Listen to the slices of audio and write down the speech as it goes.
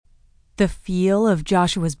The feel of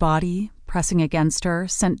Joshua's body pressing against her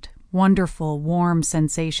sent wonderful, warm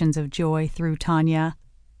sensations of joy through Tanya.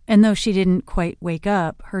 And though she didn't quite wake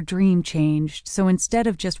up, her dream changed, so instead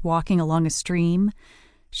of just walking along a stream,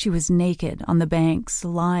 she was naked on the banks,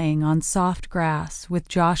 lying on soft grass with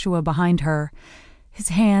Joshua behind her, his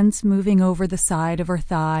hands moving over the side of her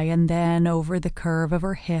thigh and then over the curve of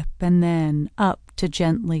her hip and then up to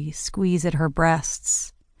gently squeeze at her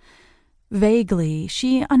breasts. Vaguely,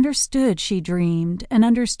 she understood she dreamed and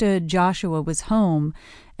understood Joshua was home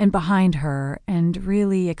and behind her and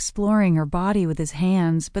really exploring her body with his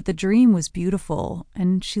hands, but the dream was beautiful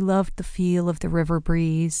and she loved the feel of the river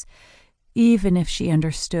breeze, even if she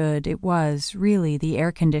understood it was really the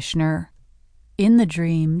air conditioner. In the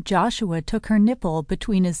dream, Joshua took her nipple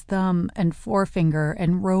between his thumb and forefinger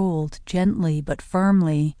and rolled gently but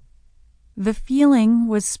firmly. The feeling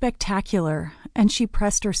was spectacular, and she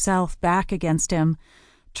pressed herself back against him,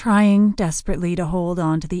 trying desperately to hold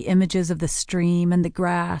on to the images of the stream and the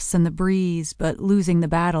grass and the breeze, but losing the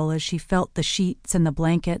battle as she felt the sheets and the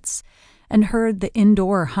blankets and heard the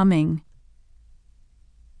indoor humming.